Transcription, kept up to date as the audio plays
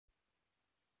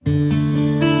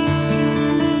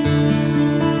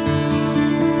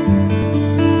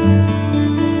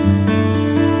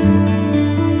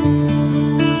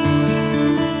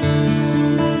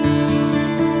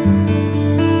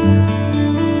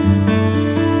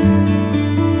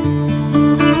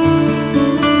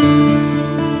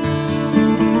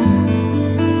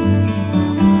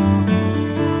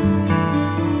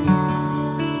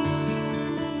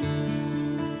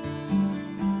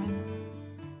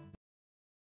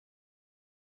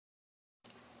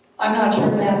I'm not sure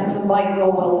masks and might go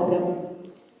well together.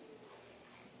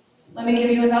 Let me give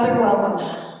you another welcome.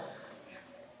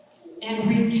 And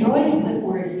rejoice that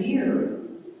we're here.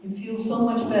 It feels so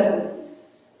much better.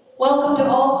 Welcome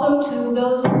also to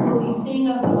those who will be seeing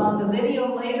us on the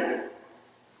video later.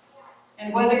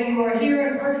 And whether you are here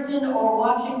in person or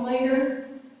watching later,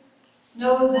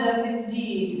 know that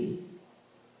indeed,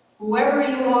 whoever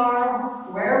you are,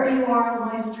 wherever you are in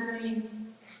life's journey,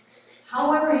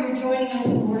 however you're joining us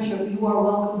in worship, you are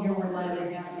welcome here. We're glad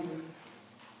to have you.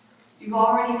 You've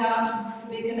already got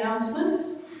the big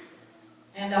announcement,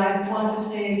 and I want to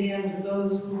say again to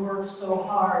those who worked so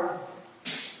hard,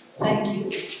 thank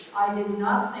you. I did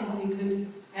not think we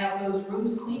could have those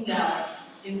rooms cleaned out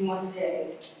in one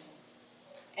day.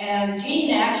 And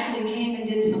Jean actually came and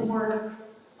did some work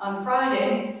on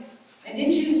Friday, and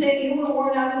didn't you say you were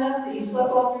worn out enough that you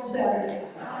slept all through Saturday?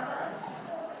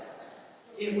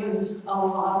 It was a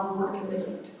lot of work in the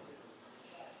heat.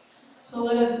 So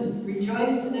let us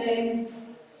rejoice today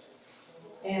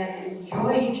and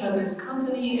enjoy each other's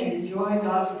company and enjoy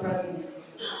God's presence.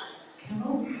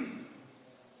 Carol?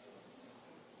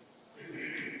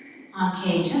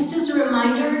 Okay, just as a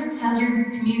reminder, have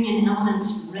your communion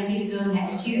elements ready to go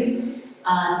next to you.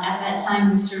 At that time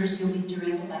in the service, you'll be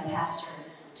directed by Pastor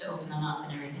to open them up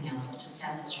and everything else, so just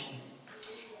have those ready.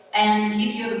 And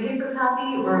if you have a paper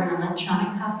copy or an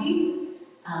electronic copy,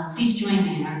 please join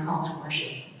me in our call to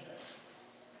worship.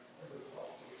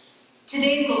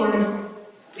 Today, Lord,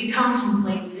 we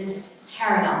contemplate this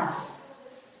paradox.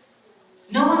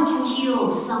 No one can heal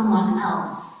someone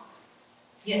else,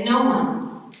 yet no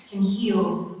one can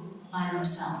heal by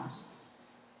themselves.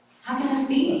 How can this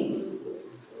be?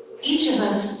 Each of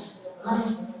us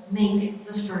must make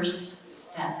the first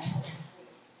step.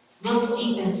 Look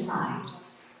deep inside.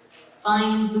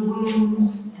 Find the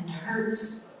wounds and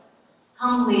hurts.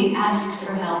 Humbly ask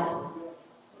for help.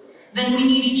 Then we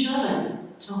need each other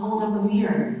to hold up a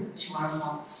mirror to our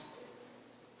faults.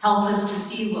 Help us to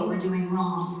see what we're doing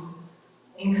wrong.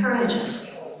 Encourage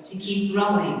us to keep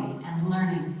growing and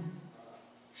learning.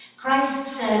 Christ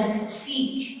said,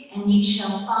 "Seek, and ye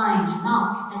shall find.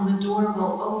 Knock, and the door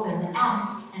will open.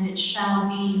 Ask, and it shall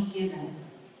be given."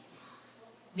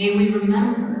 May we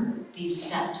remember these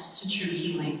steps to true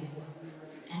healing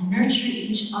and nurture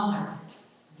each other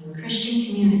in Christian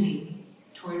community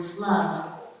towards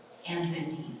love and good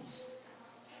deeds.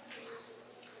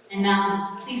 And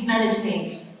now, please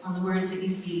meditate on the words that you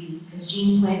see as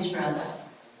Jean plays for us.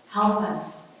 Help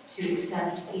us to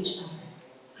accept each other.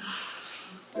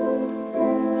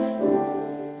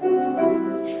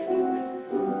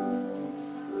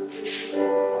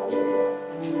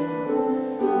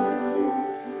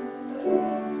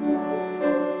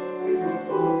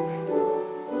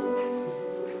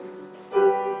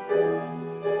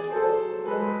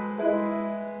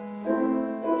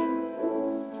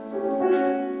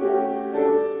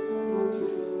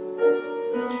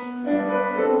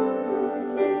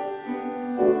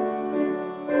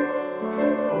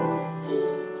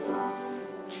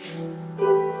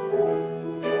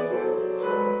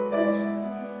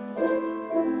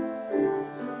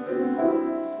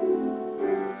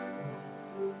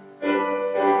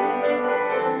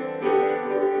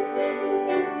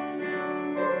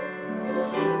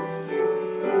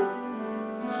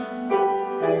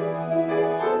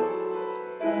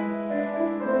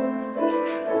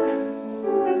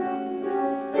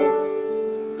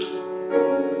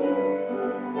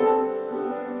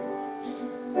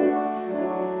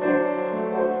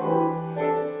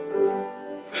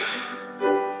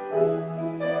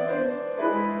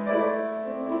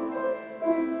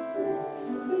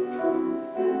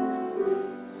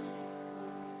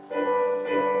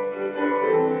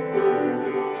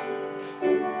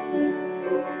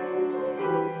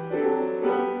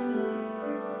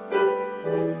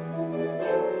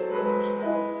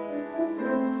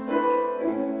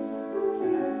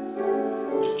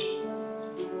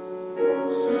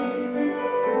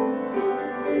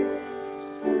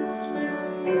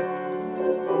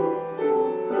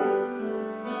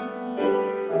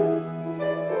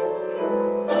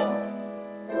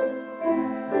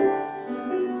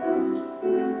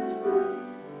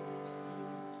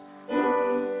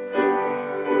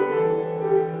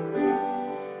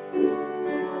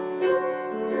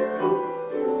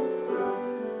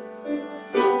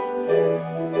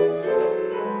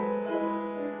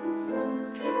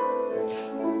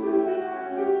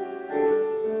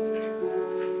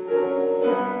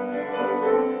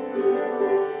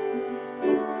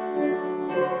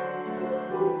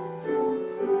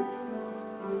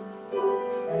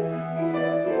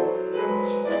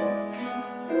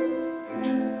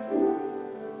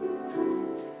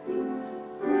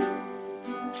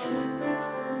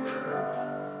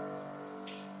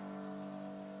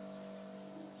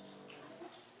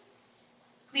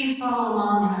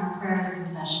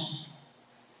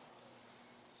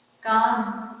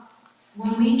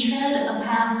 When we tread a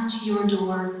path to your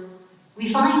door, we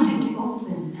find it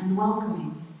open and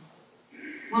welcoming.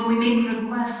 When we make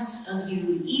requests of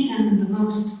you, even the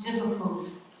most difficult,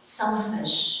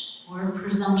 selfish, or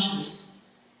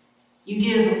presumptuous, you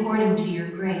give according to your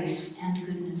grace and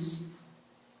goodness.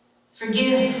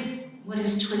 Forgive what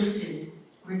is twisted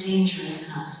or dangerous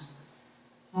in us.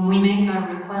 When we make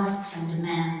our requests and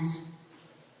demands,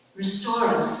 restore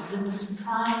us with the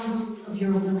surprise of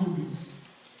your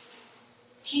willingness.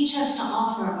 Teach us to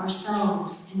offer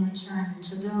ourselves in return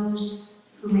to those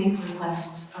who make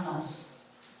requests of us.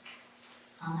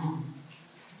 Amen.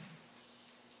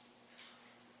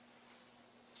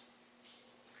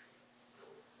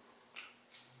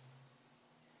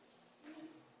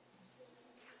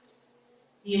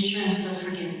 The assurance of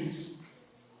forgiveness.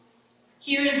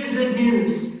 Here is the good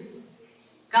news.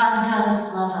 God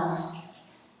does love us.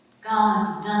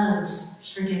 God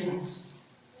does forgive us.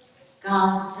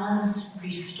 God does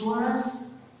restore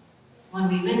us. When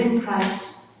we live in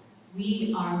Christ,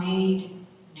 we are made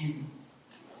new.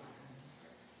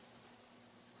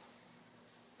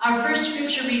 Our first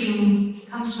scripture reading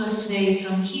comes to us today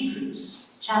from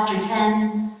Hebrews, chapter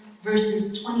 10,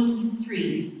 verses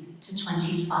 23 to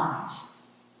 25.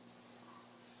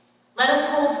 Let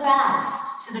us hold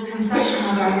fast to the confession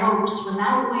of our hopes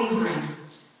without wavering,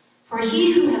 for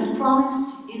he who has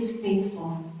promised is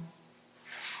faithful.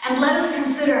 And let us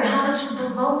consider how to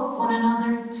provoke one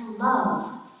another to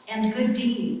love and good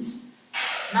deeds,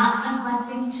 not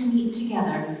neglecting to meet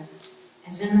together,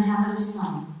 as in the habit of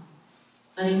some,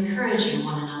 but encouraging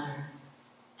one another,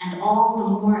 and all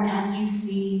the more as you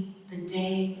see the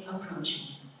day approaching.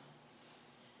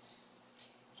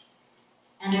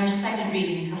 And our second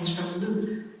reading comes from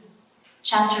Luke,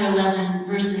 chapter 11,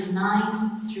 verses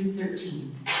 9 through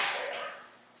 13.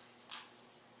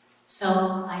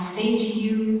 So I say to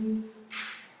you,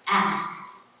 ask,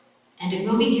 and it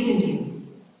will be given you.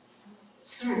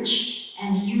 Search,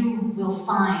 and you will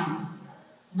find.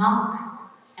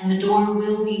 Knock, and the door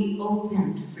will be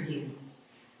opened for you.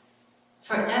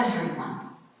 For everyone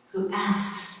who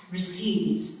asks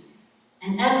receives,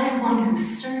 and everyone who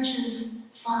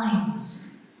searches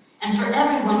finds, and for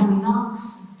everyone who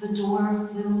knocks, the door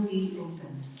will be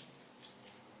opened.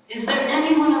 Is there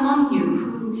anyone among you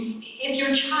who, if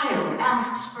your child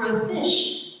asks for a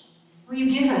fish, will you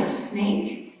give a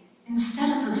snake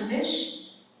instead of a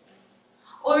fish?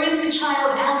 Or if the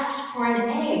child asks for an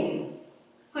egg,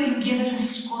 will you give it a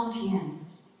scorpion?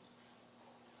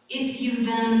 If you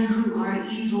then, who are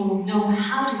evil, know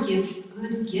how to give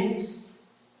good gifts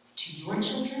to your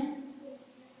children,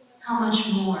 how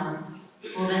much more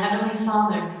will the Heavenly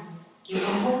Father give the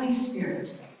Holy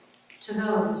Spirit to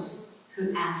those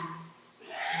who ask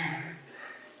him?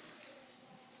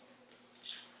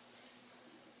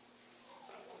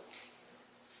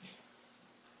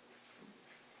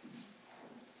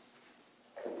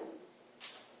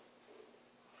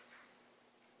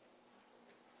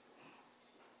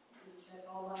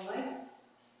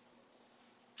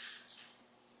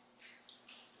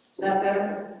 Is that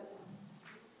better?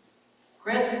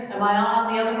 Chris, am I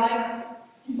on the other mic?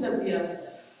 He said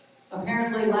yes.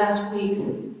 Apparently last week,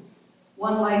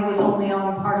 one mic was only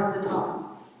on part of the time.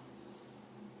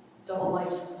 Double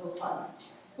mics is no fun.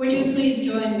 Would you please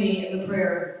join me in the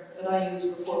prayer that I use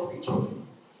before preaching?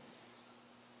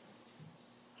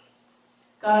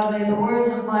 God, may the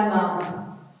words of my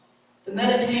mouth, the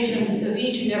meditations of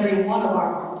each and every one of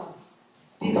our hearts,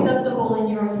 be acceptable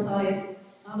in your sight,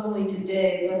 not only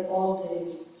today, but all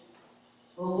days.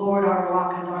 O Lord, our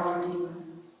rock and our Redeemer.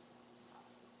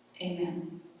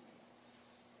 Amen.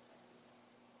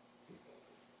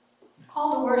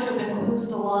 Call to worship includes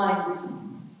the lines,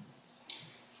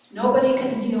 nobody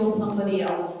can heal somebody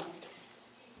else,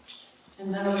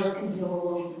 and none of us can heal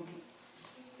alone.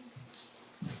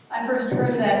 I first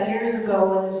heard that years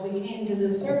ago, and as we came to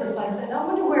this service, I said, I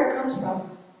wonder where it comes from,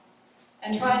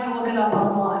 and tried to look it up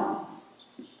online.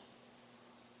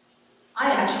 I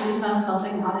actually found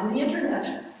something on the internet.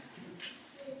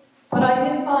 But I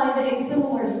did find a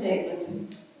similar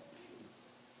statement.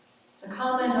 The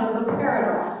comment of the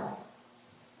paradox.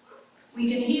 We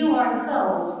can heal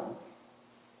ourselves,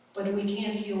 but we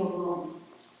can't heal alone.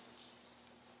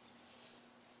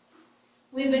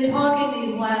 We've been talking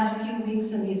these last few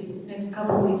weeks and these next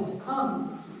couple of weeks to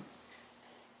come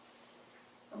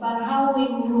about how we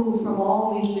move from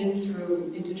all we've been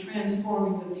through into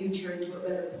transforming the future into a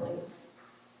better place.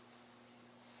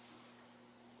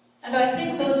 And I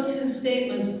think those two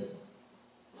statements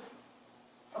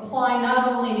apply not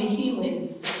only to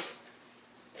healing,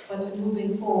 but to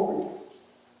moving forward.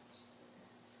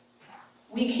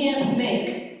 We can't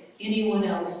make anyone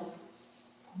else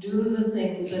do the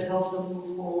things that help them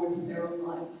move forward in their own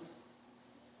lives.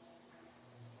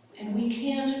 And we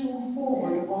can't move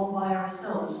forward all by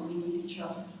ourselves. We need each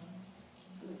other.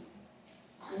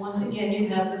 So once again, you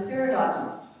have the paradox.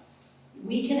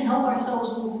 We can help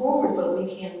ourselves move forward, but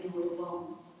we can't do it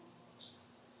alone.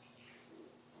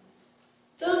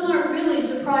 Those aren't really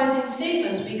surprising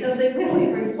statements because they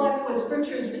really reflect what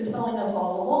Scripture has been telling us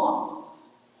all along.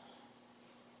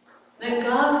 That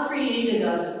God created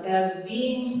us as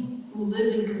beings who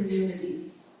live in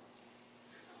community.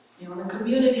 You know, and a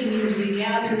community means we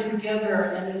gather together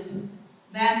and it's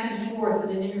back and forth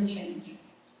in an interchange.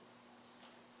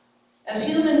 As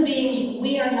human beings,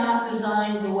 we are not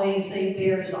designed the way, say,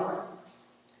 bears are.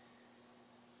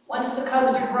 Once the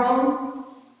cubs are grown,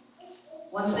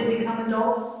 once they become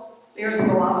adults, bears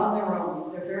go out on their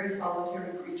own. They're very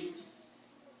solitary creatures.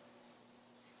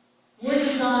 We're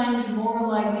designed more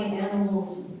like the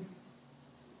animals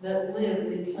that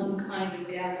live in some kind of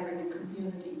gathering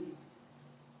community.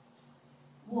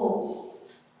 Wolves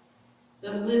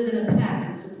that live in a pack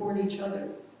and support each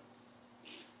other.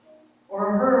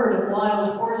 Or a herd of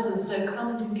wild horses that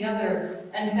come together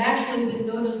and have actually been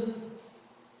noticed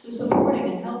to supporting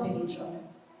and helping each other.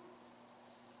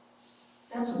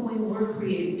 That's the way we're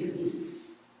created to be.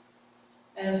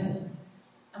 As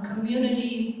a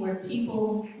community where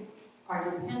people are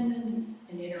dependent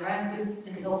and interactive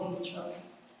and helping each other.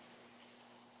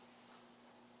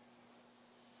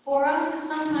 For us, it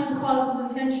sometimes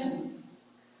causes tension.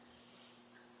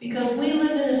 Because we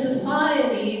live in a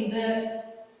society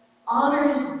that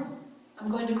honors, I'm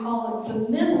going to call it the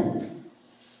myth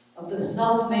of the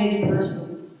self-made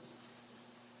person.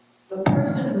 The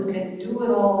person who can do it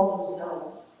all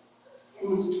themselves,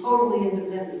 who is totally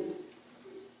independent.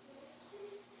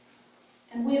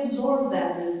 And we absorb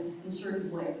that myth in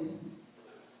certain ways.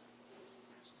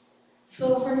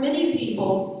 So for many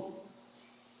people,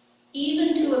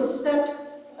 even to accept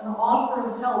an offer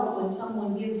of help when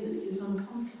someone gives it is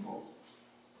uncomfortable.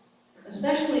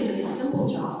 Especially if it's a simple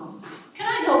job. Can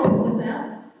I help you with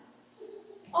that?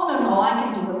 Oh, no, I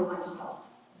can do it myself.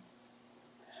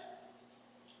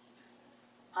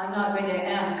 I'm not going to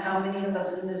ask how many of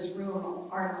us in this room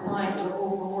are inclined to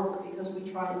overwork because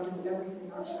we try to do everything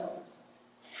ourselves.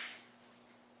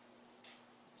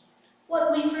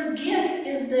 What we forget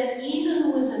is that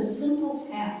even with a simple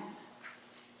task,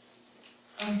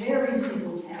 a very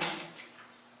simple task,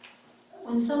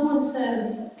 when someone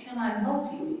says, "Can I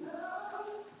help you?"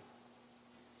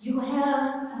 you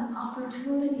have an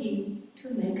opportunity to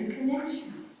make a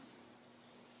connection.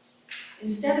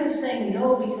 Instead of saying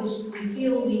no because we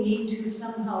feel we need to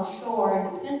somehow show our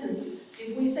independence,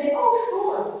 if we say, "Oh,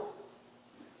 sure,"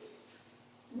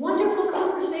 wonderful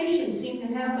conversations seem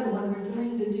to happen when we're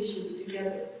doing the dishes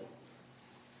together.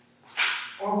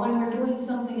 Or when we're doing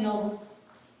something else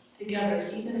together,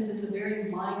 even if it's a very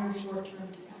minor short-term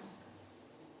task.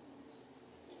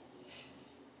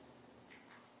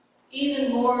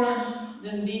 Even more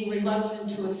than being reluctant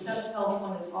to accept help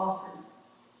when it's offered.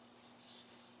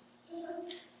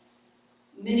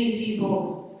 Many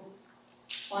people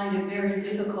find it very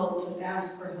difficult to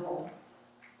ask for help,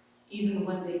 even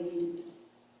when they need it.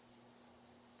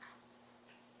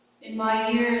 In my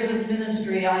years of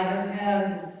ministry, I have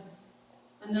had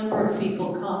a number of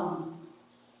people come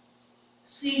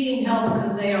seeking help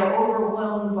because they are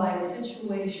overwhelmed by a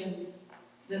situation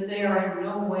that they are in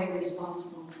no way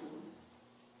responsible for.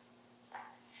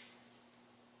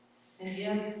 And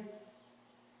yet,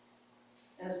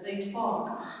 as they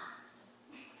talk,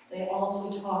 they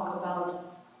also talk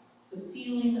about the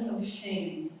feeling of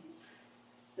shame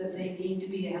that they need to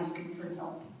be asking for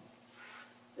help.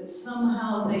 That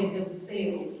somehow they have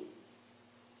failed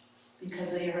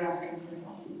because they are asking for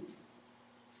help.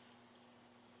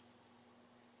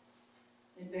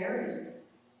 It varies.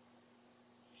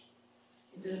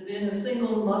 It has been a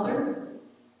single mother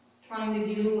trying to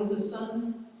deal with a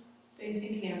son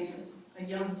facing cancer, a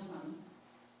young son.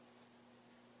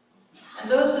 And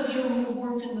those of you who've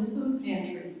worked in the food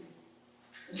pantry,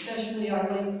 especially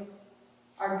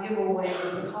our giveaway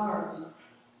of the cars,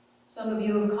 some of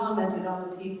you have commented on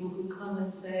the people who come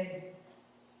and say,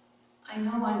 "I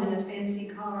know I'm in a fancy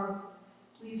car.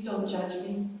 Please don't judge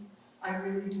me. I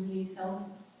really do need help."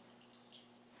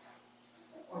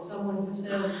 Or someone who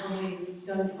says, when we've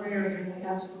done prayers and we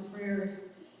ask for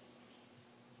prayers,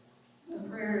 the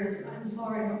prayer is, "I'm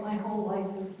sorry, but my whole life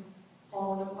has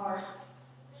fallen apart.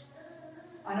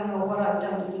 I don't know what I've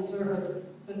done to deserve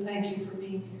it, but thank you for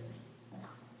being here."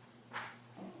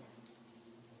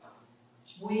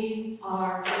 We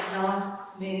are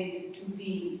not made to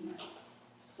be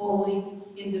fully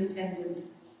independent,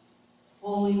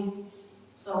 fully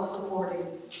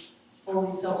self-supporting,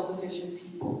 fully self-sufficient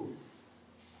people.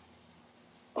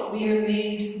 We are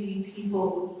made to be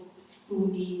people who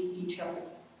need each other.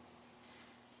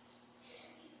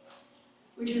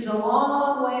 Which is a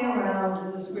long way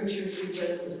around the scriptures we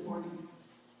read this morning.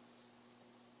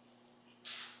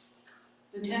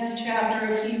 The 10th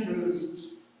chapter of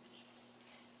Hebrews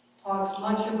talks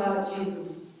much about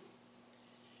Jesus,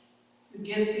 the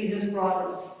gifts he has brought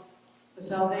us, the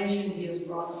salvation he has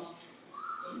brought us,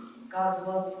 God's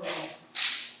love for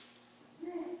us.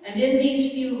 And in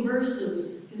these few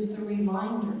verses is the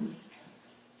reminder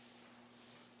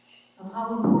of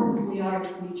how important we are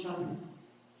to each other.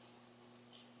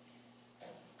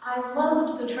 I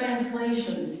loved the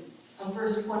translation of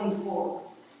verse 24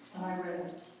 when I read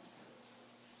it.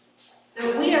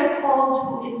 That we are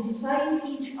called to incite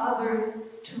each other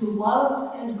to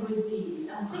love and good deeds.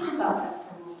 Now think about that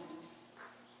for a moment.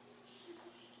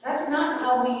 That's not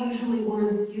how we usually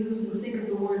use and think of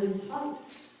the word incite.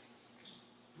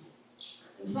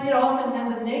 Incite often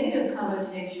has a negative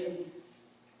connotation.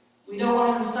 We don't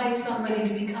want to incite somebody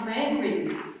to become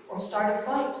angry or start a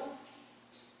fight,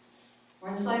 or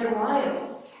incite a riot,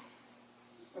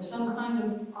 or some kind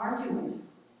of argument.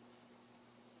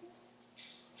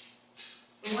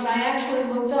 But when I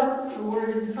actually looked up the word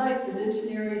incite, the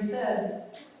dictionary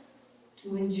said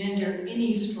to engender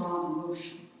any strong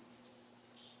emotion.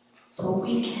 So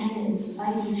we can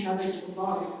incite each other to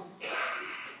love.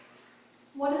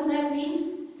 What does that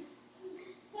mean?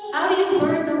 How do you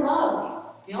learn to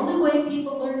love? The only way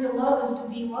people learn to love is to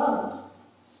be loved.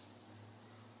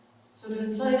 So to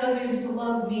incite others to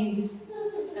love means,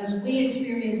 as we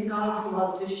experience God's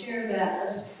love, to share that,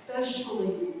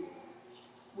 especially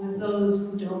with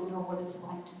those who don't know what it's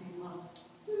like to be loved.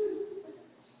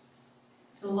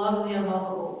 To love the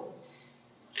unlovable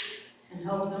and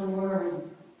help them learn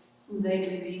who they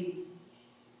can be,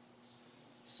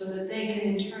 so that they can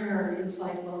in turn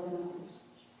incite love in others.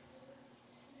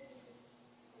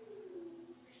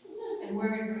 And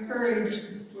we're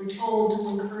encouraged, we're told to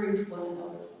encourage one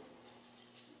another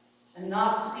and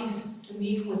not cease to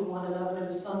meet with one another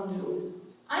as some do.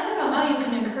 I don't know how you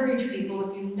can encourage people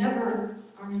if you never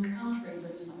are encountering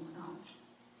them somehow.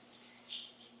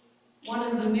 One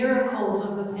of the miracles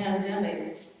of the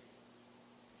pandemic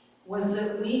was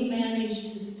that we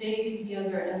managed to stay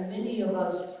together, and many of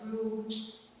us, through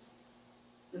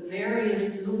the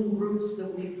various Zoom groups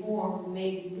that we formed,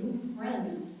 made new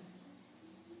friends,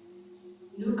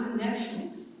 new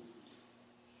connections.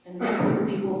 And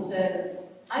many people said,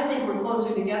 I think we're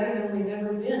closer together than we've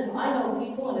ever been. I know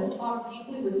people and have talked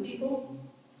deeply with people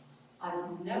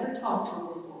I've never talked to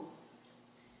before.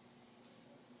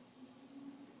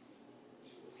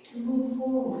 To move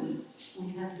forward,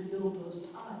 we have to build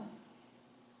those ties.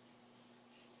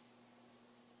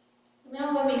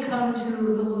 Now let me come to the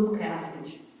Luke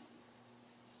passage.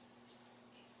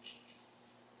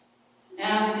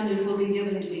 Ask and it will be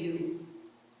given to you.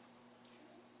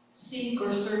 Seek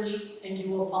or search and you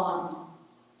will find.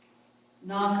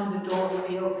 Knock and the door will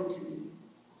be open to you.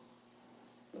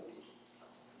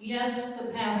 Yes,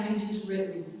 the passage is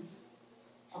written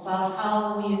about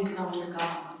how we encounter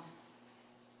God.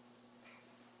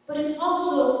 But it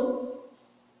also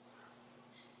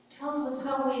tells us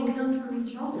how we encounter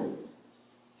each other.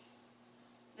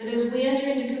 That as we enter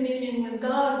into communion with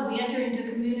God, we enter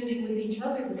into community with each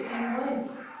other the same way.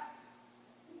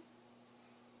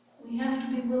 We have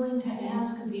to be willing to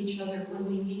ask of each other when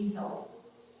we need help.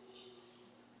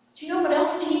 Do you know what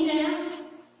else we need to ask?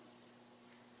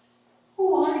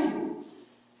 Who are you?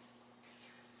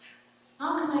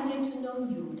 How can I get to know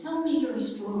you? Tell me your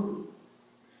story.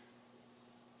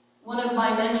 One of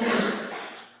my mentors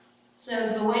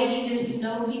says the way he gets to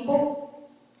know people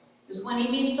is when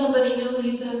he meets somebody new,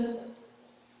 he says,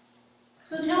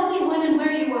 so tell me when and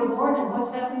where you were born and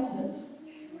what's happened since.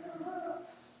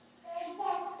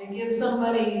 It gives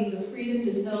somebody the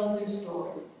freedom to tell their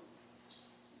story.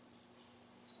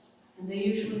 And they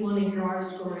usually want to hear our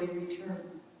story in return.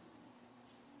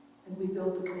 And we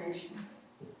build the connection.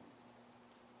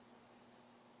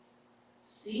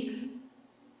 Seek.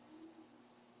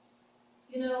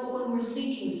 You know, when we're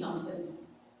seeking something,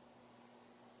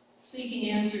 seeking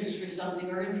answers for something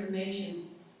or information,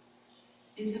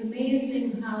 it's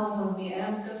amazing how when we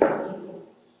ask other people,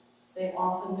 they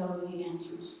often know the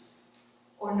answers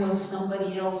or know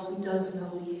somebody else who does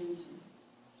know the answer.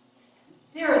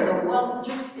 There is a wealth,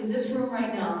 just in this room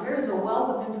right now, there is a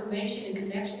wealth of information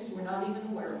and connections we're not even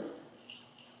aware of.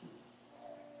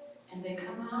 And they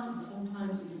come out, and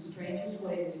sometimes in the strangest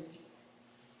ways,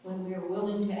 when we are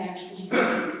willing to actually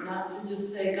seek, not to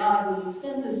just say, God, will you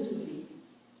send this to me?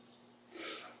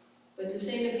 but to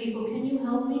say to people, can you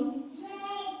help me?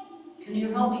 Can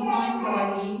you help me find what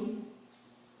I need?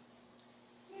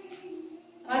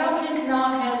 I don't think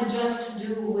knock has just to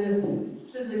do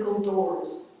with physical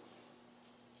doors.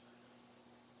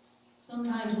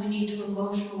 Sometimes we need to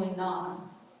emotionally knock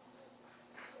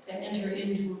to enter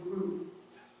into a group.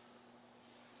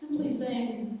 Simply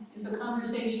saying, if a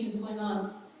conversation is going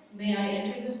on, may I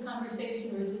enter this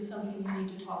conversation, or is this something you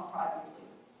need to talk privately?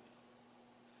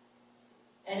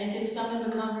 And if it's some of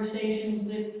the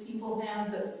conversations that people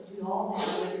have, that we all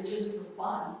have, that are just for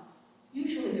fun,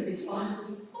 usually the response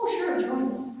is, oh sure,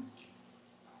 join us.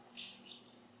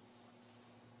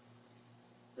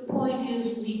 The point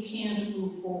is, we can't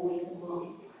move forward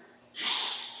alone.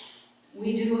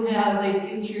 We do have a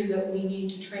future that we need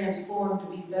to transform to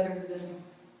be better than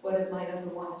what it might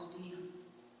otherwise be,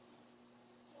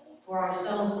 for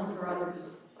ourselves and for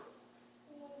others.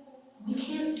 We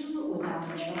can't do it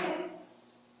without each other.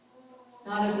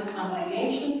 Not as a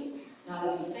congregation, not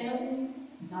as a family,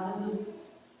 not as a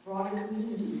broader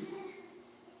community.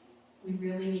 We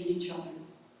really need each other.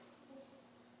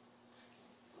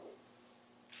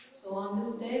 So on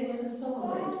this day, let us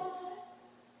celebrate.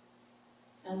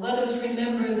 And let us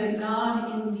remember that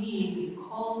God indeed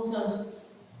calls us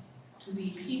to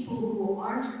be people who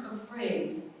aren't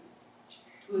afraid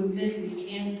to admit we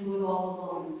can't do it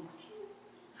all alone,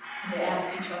 and to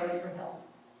ask each other for help.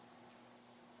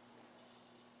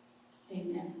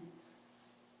 Amen.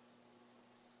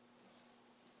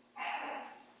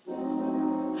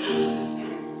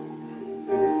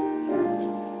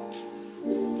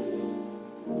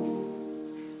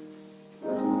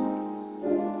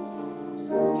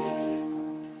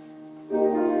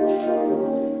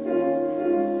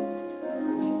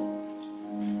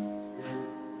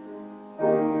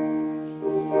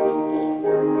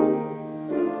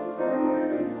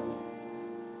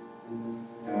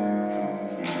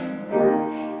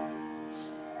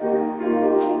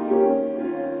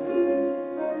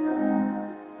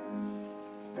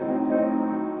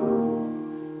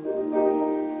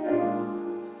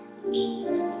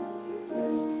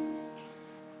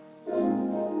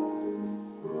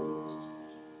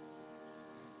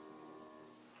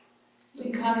 We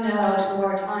come now to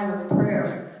our time of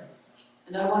prayer,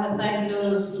 and I want to thank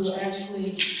those who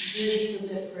actually did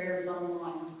submit prayers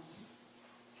online.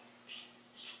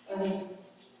 Let us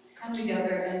come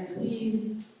together and please,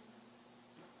 in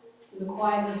the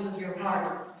quietness of your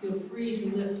heart, feel free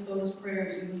to lift those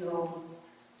prayers you know,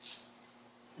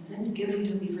 and then give them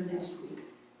to me for next week.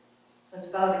 Let's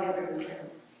bow together in prayer.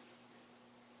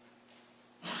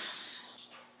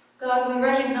 God, we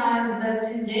recognize that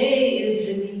today is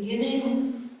the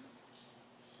beginning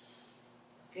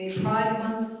of Gay Pride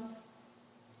Month,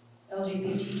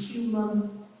 LGBTQ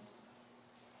Month,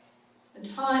 a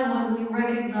time when we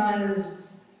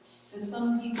recognize that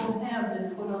some people have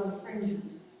been put on the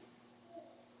fringes.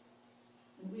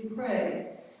 And we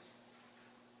pray,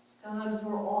 God,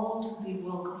 for all to be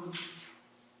welcomed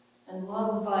and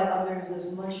loved by others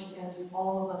as much as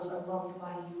all of us are loved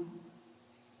by you.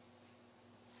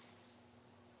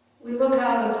 We look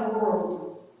out at the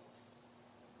world,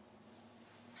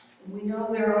 and we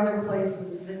know there are other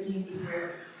places that need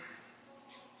prayer.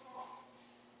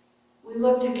 We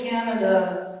look to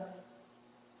Canada,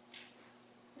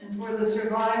 and for the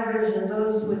survivors and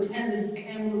those who attended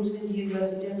Kamloops Indian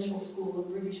Residential School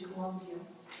in British Columbia.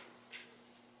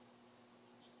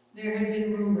 There had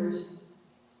been rumors,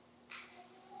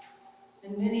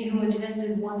 and many who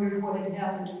attended wondered what had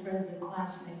happened to friends and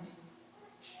classmates.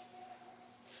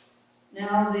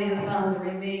 Now they have found the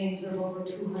remains of over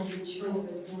 200 children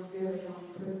who were buried on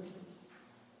the premises.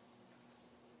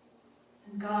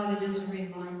 And God, it is a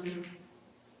reminder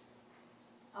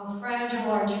how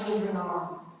fragile our children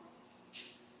are,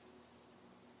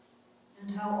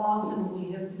 and how often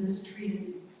we have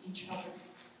mistreated each other.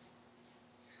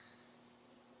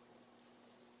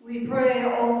 We pray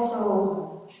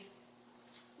also,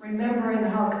 remembering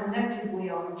how connected we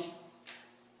are,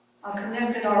 how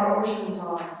connected our oceans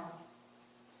are,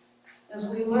 as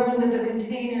we learn that the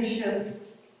container ship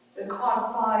that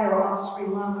caught fire off Sri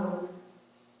Lanka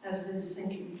has been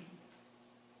sinking.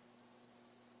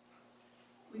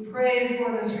 We pray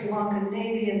for the Sri Lankan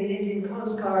Navy and the Indian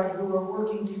Coast Guard who are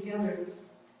working together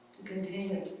to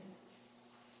contain it.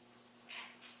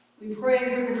 We pray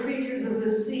for the creatures of the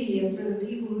sea and for the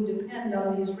people who depend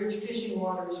on these rich fishing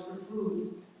waters for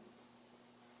food.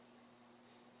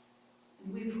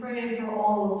 And we pray for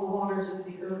all of the waters of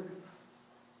the earth,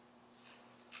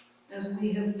 as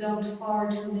we have dumped far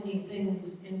too many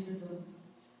things into them.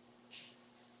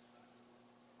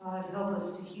 God, help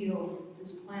us to heal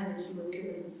this planet you have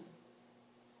given us.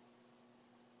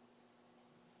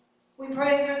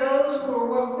 pray for those who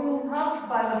were woken up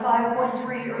by the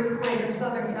 5.3 earthquake in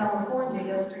Southern California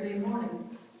yesterday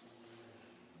morning,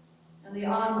 and the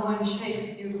ongoing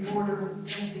shakes near the border of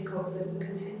Mexico that will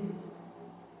continue.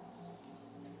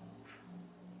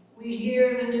 We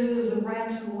hear the news of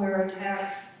ransomware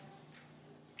attacks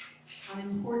on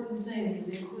important things,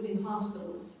 including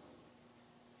hospitals.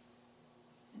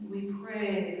 And we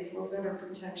pray for better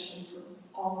protection for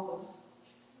all of us.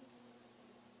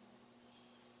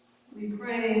 We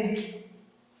pray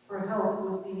for help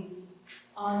with the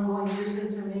ongoing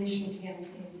disinformation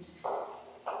campaigns,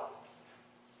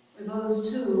 for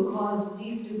those too who cause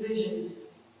deep divisions.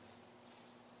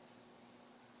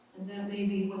 And that may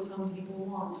be what some people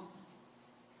want.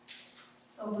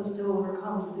 Help us to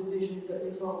overcome the divisions that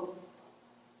result.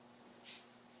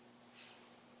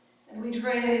 And we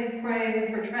pray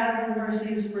for traveling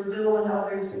mercies for Bill and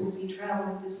others who will be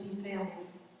traveling to see family.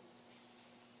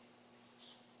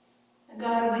 And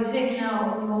God, we take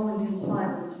now a moment in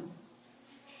silence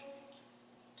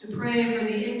to pray for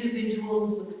the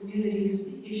individuals, the communities,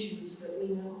 the issues that we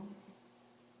know.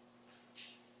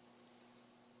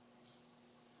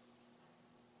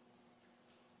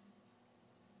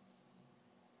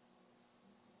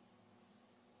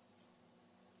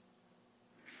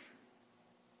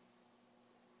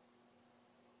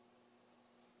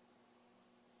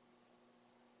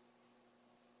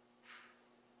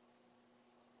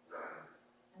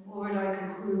 Lord, I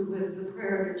conclude with the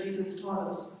prayer that Jesus taught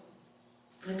us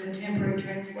in a contemporary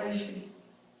translation.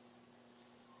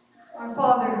 Our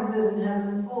Father who is in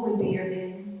heaven, holy be your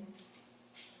name.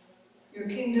 Your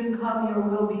kingdom come, your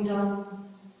will be done,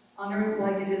 on earth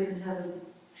like it is in heaven.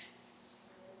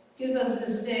 Give us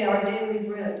this day our daily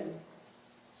bread,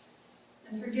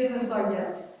 and forgive us our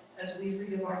debts as we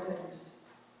forgive our debtors.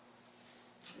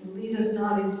 And lead us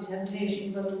not into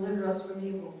temptation, but deliver us from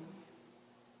evil.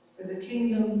 For the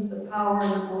kingdom, the power,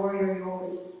 and the glory are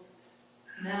yours,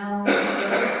 now and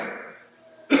forever.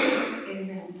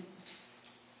 Amen.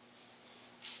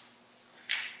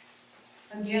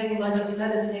 Again, let us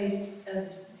meditate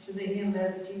to the hymn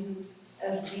as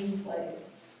Jean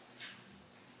plays.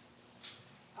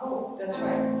 Oh, that's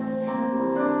right.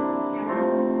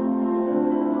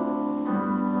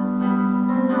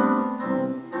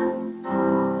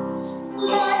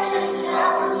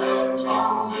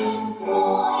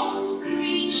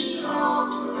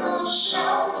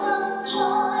 Shout of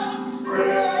joy,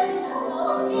 bread is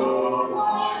broken,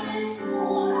 wine is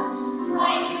poured,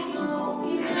 Christ is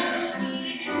spoken and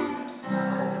received and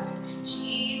heard.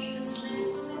 Jesus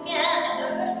lives again,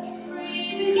 earth can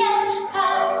breathe again,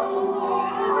 as the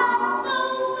word around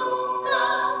flows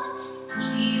on.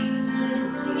 Jesus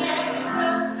lives again,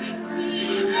 earth can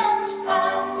breathe again,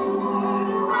 as the word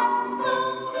around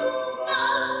flows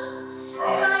on.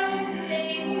 Christ is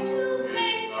able to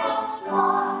make us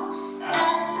one.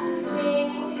 At his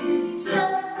table he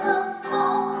set the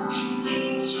tone,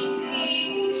 teaching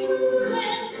people to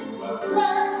live, to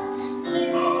bless,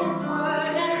 live in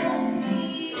word and in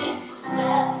deed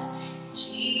express.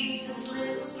 Jesus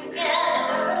lives again,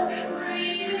 earth can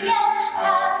breathe again,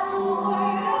 as the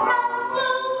word around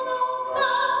flows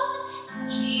on.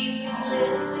 Jesus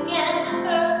lives again,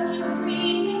 earth can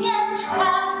breathe again,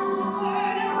 as the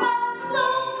word around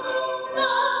flows on.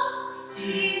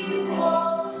 Jesus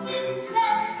calls us in,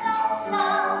 sends us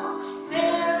out,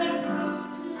 bearing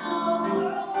fruit to the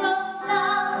world of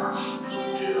doubt,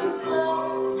 gives us love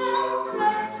to tell,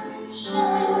 bread to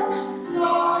share,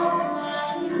 God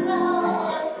Emmanuel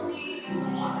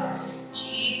everywhere.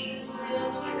 Jesus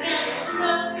lives again,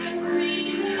 earth can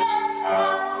breathe again,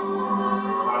 as the word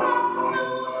around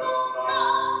flows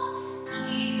on.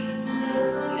 Jesus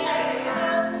lives again,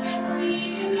 earth can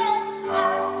breathe again,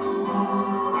 as the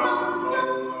word around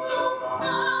flows on.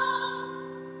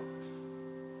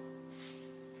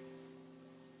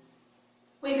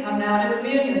 We come now to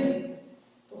communion,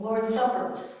 the Lord's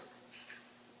Supper.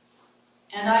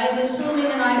 And I am assuming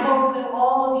and I hope that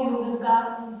all of you have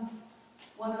gotten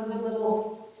one of the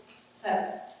little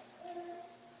sets.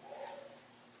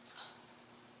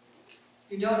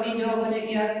 You don't need to open it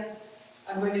yet.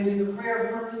 I'm going to do the prayer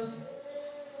first.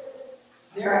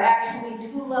 There are actually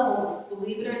 2 levels.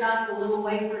 Believe it or not, the little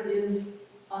wafer is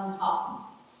on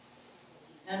top.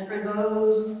 And for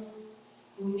those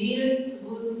who need it, the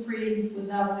gluten-free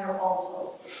was out there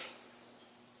also.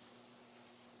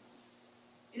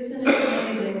 Isn't it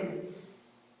amazing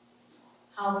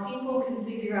how people can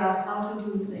figure out how to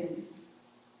do things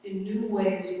in new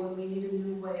ways when we need a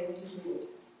new way to do it?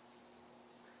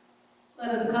 Let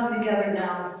us come together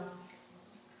now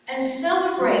and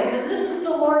celebrate, because this is the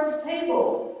Lord's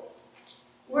table.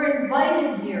 We're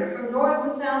invited here from north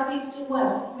and south, east and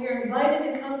west. We are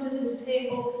invited to come to this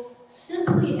table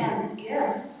simply as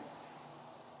guests.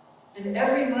 And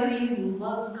everybody who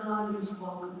loves God is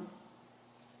welcome.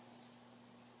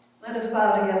 Let us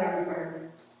bow together in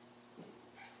prayer.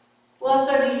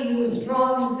 Blessed are you,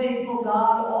 strong and faithful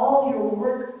God. All your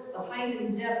work, the height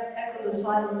and depth, echo the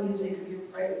silent music of your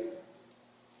praise.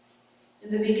 In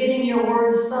the beginning, your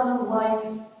words, sun of light,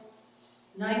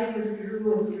 night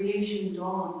withdrew and creation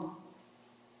dawned.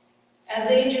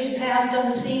 As ages passed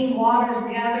unseen, waters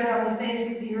gathered on the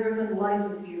face of the earth and life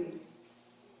appeared.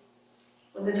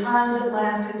 When the times at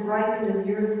last had ripened and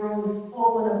the earth grown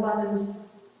full in abundance,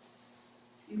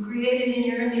 you created in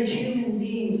your image human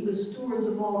beings, the stewards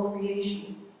of all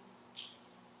creation.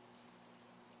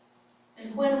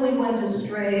 And when we went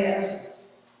astray, as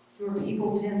your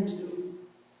people tend to,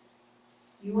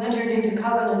 you entered into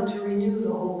covenant to renew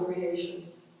the whole creation.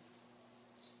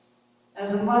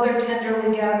 As a mother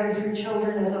tenderly gathers her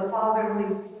children, as a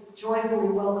father joyfully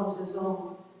welcomes his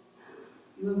own,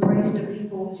 you embraced a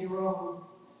people as your own,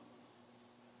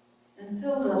 and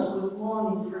filled us with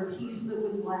longing for peace that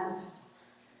would last,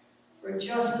 for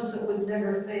justice that would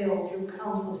never fail through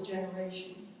countless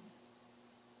generations.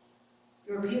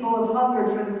 Your people have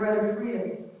hungered for the bread of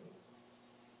freedom,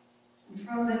 and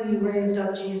from them you raised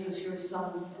up Jesus, your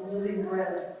Son, the living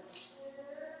bread,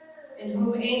 in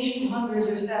whom ancient hungers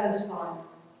are satisfied.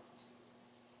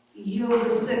 He healed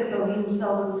the sick, though he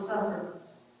himself would suffer.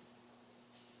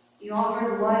 He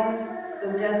offered life,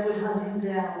 though death would hunt him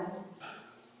down.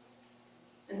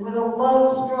 And with a love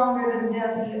stronger than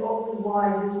death, he opened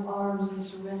wide his arms and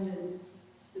surrendered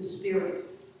his spirit.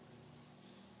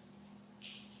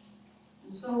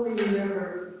 And so we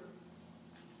remember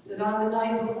that on the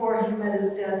night before he met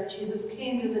his death, Jesus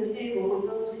came to the table with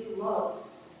those he loved.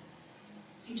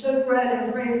 He took bread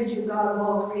and praised you, God of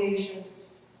all creation,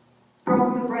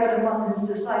 broke the bread among his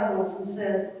disciples and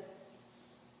said,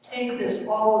 "Take this,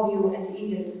 all of you, and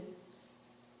eat it.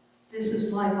 This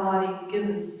is my body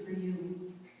given for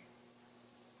you."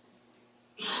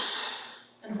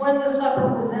 And when the supper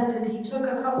was ended, he took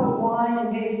a cup of wine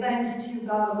and gave thanks to you,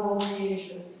 God of all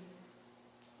creation.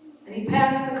 And he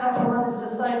passed the cup among his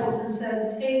disciples and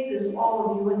said, "Take this,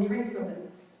 all of you, and drink from it.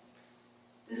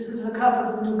 This is the cup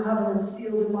of the new covenant,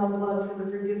 sealed in my blood for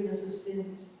the forgiveness of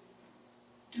sins.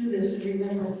 Do this in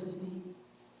remembrance of me."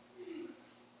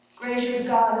 Gracious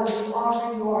God, as we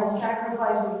offer you our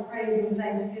sacrifice of praise and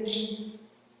thanksgiving,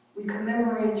 we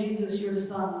commemorate Jesus, your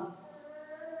Son.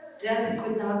 Death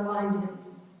could not bind him,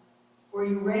 for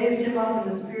you raised him up in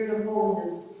the spirit of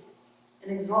holiness and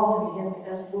exalted him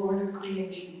as Lord of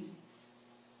creation.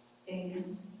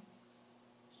 Amen.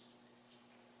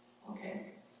 Okay.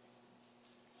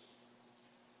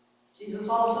 Jesus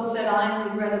also said, "I am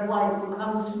the bread of life. Who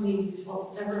comes to me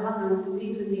shall never hunger, who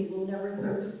believes in me will never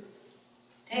thirst."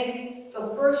 Take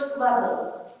the first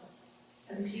level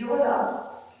and peel it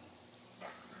up,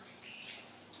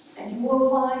 and you will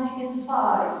find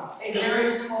inside a very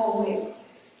small wafer.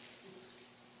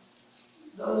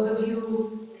 Those of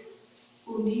you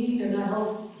who need, and I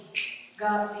hope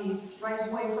got the rice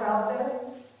wafer out there,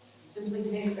 simply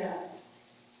take that.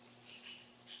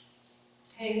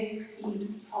 Take, eat,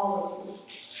 all of you.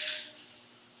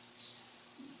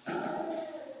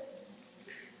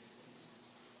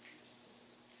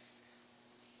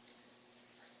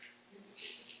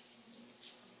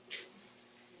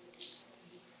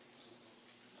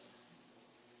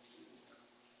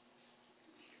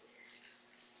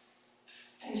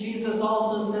 And Jesus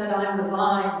also said, "I am the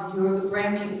vine, you are the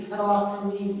branches. Cut off from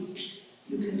me,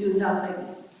 you can do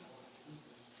nothing."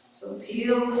 So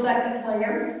peel the second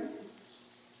layer.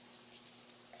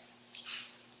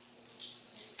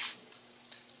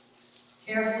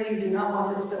 Carefully, you do not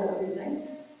want to spill everything.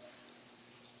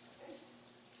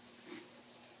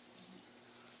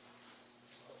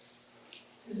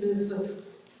 This is the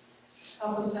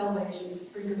cup of salvation.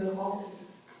 Drink of it all.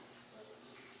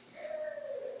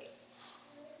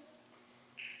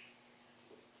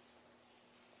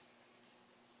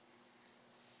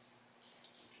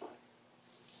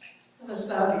 Let us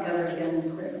bow together again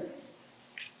in prayer.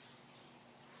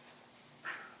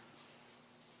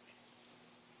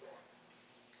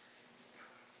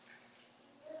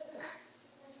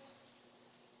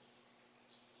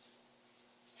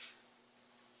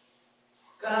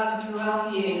 God,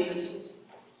 throughout the ages,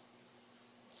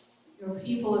 your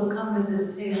people have come to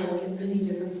this table in many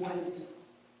different ways.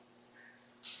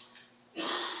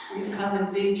 We've come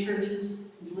in big churches,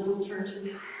 in little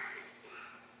churches,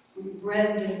 with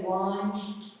bread and wine,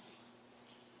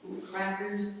 with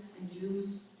crackers and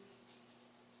juice,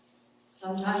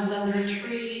 sometimes under a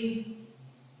tree,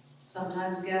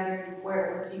 sometimes gathered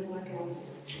wherever people are gathered.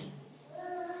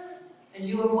 And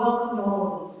you have welcomed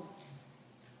all of us.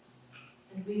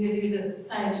 And we give you the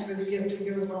thanks for the gift of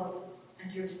your love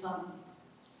and your Son.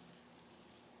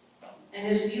 And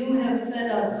as you have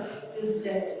fed us this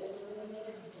day,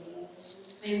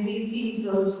 may we feed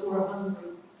those who are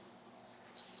hungry.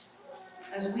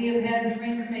 As we have had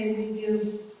drink, may we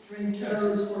give drink to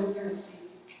those who are thirsty.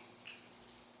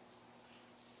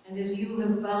 And as you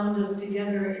have bound us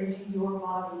together into your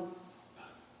body,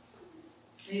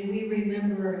 may we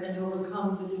remember and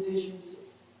overcome the divisions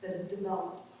that have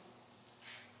developed.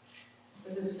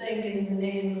 For the sake and in the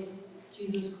name of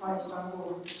Jesus Christ our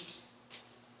Lord.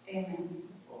 Amen.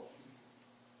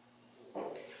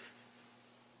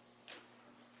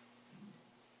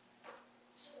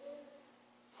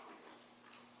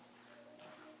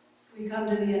 We come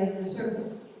to the end of the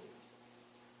service.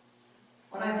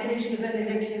 When I finish the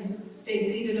benediction, stay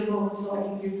seated a moment so I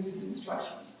can give you some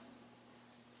instructions.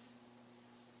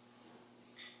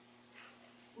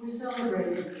 We're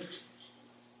celebrating.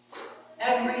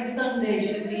 Every Sunday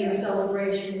should be a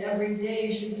celebration. Every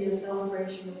day should be a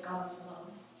celebration of God's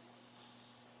love.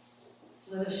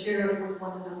 Let us share it with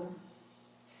one another.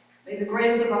 May the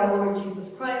grace of our Lord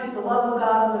Jesus Christ, the love of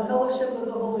God, and the fellowship of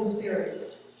the Holy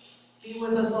Spirit be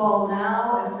with us all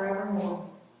now and forevermore.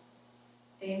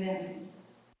 Amen.